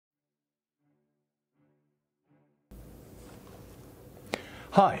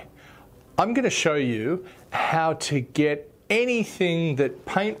Hi, I'm going to show you how to get anything that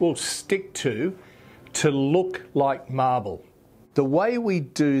paint will stick to look like marble. The way we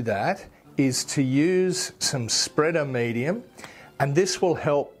do that is to use some spreader medium, and this will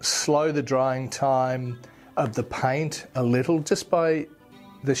help slow the drying time of the paint a little just by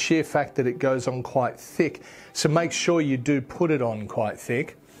the sheer fact that it goes on quite thick. So make sure you do put it on quite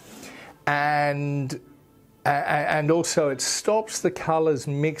thick. And also it stops the colours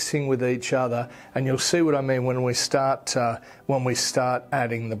mixing with each other, and you'll see what I mean when we start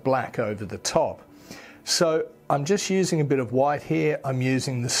adding the black over the top. So I'm just using a bit of white here. I'm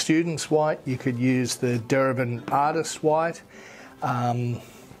using the student's white. You could use the Derivan artist white.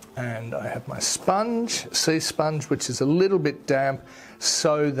 And I have my sponge, sea sponge, which is a little bit damp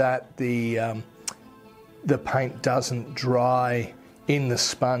so that the paint doesn't dry in the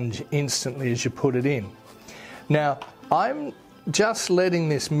sponge instantly as you put it in. Now, I'm just letting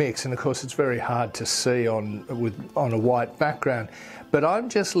this mix, and of course it's very hard to see on a white background, but I'm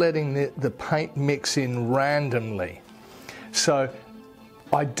just letting the paint mix in randomly. So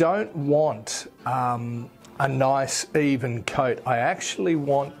I don't want a nice even coat. I actually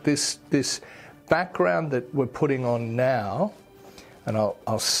want this background that we're putting on now, and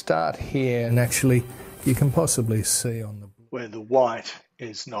I'll start here, and actually you can possibly see on where the white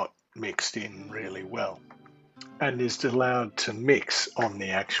is not mixed in really well and is allowed to mix on the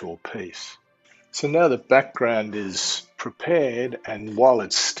actual piece. So now the background is prepared, and while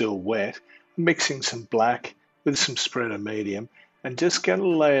it's still wet, I'm mixing some black with some spreader medium and just going to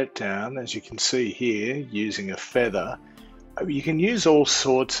lay it down, as you can see here, using a feather. You can use all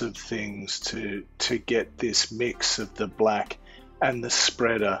sorts of things to get this mix of the black and the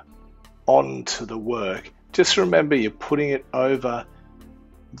spreader onto the work. Just remember, you're putting it over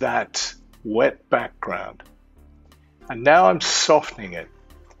that wet background. And now I'm softening it.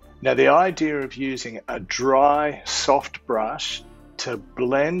 Now the idea of using a dry, soft brush to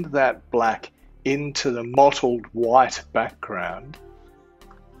blend that black into the mottled white background,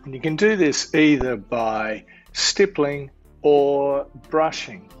 and you can do this either by stippling or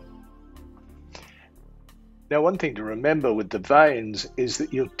brushing. Now, one thing to remember with the veins is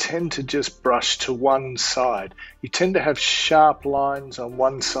that you'll tend to just brush to one side. You tend to have sharp lines on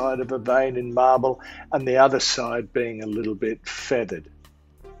one side of a vein in marble and the other side being a little bit feathered.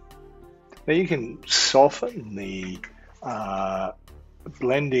 Now you can soften the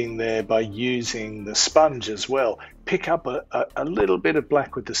blending there by using the sponge as well. Pick up a little bit of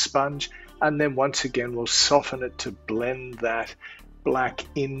black with the sponge, and then once again we'll soften it to blend that black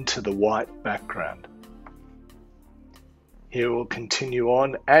into the white background. Here we'll continue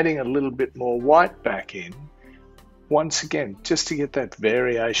on, adding a little bit more white back in, once again, just to get that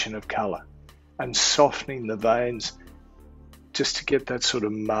variation of colour, and softening the veins just to get that sort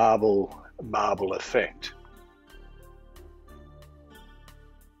of marble effect.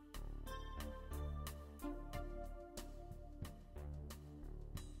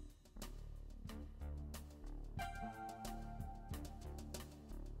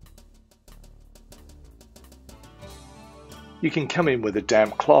 You can come in with a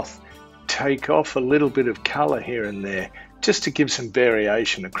damp cloth, take off a little bit of colour here and there, just to give some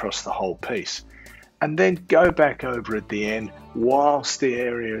variation across the whole piece. And then go back over at the end whilst the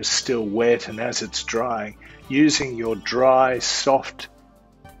area is still wet and as it's drying, using your dry, soft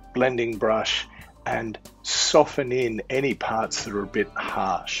blending brush, and soften in any parts that are a bit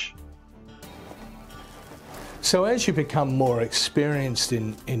harsh. So as you become more experienced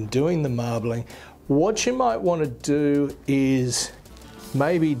in doing the marbling, what you might want to do is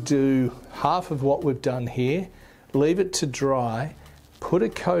maybe do half of what we've done here, leave it to dry, put a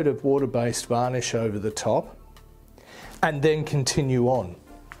coat of water-based varnish over the top, and then continue on.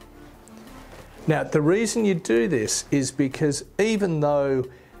 Now, the reason you do this is because even though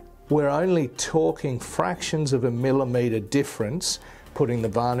we're only talking fractions of a millimetre difference, putting the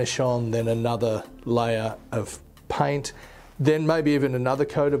varnish on, then another layer of paint, then maybe even another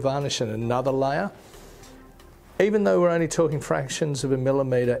coat of varnish and another layer. Even though we're only talking fractions of a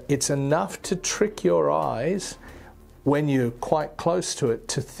millimetre, it's enough to trick your eyes when you're quite close to it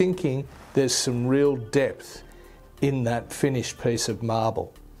to thinking there's some real depth in that finished piece of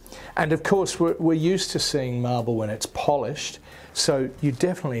marble. And of course, we're used to seeing marble when it's polished, so you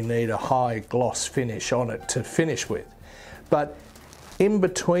definitely need a high gloss finish on it to finish with. But in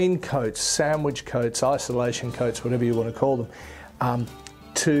between coats, sandwich coats, isolation coats, whatever you want to call them,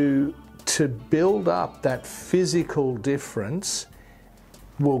 to build up that physical difference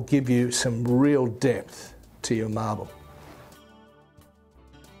will give you some real depth to your marble.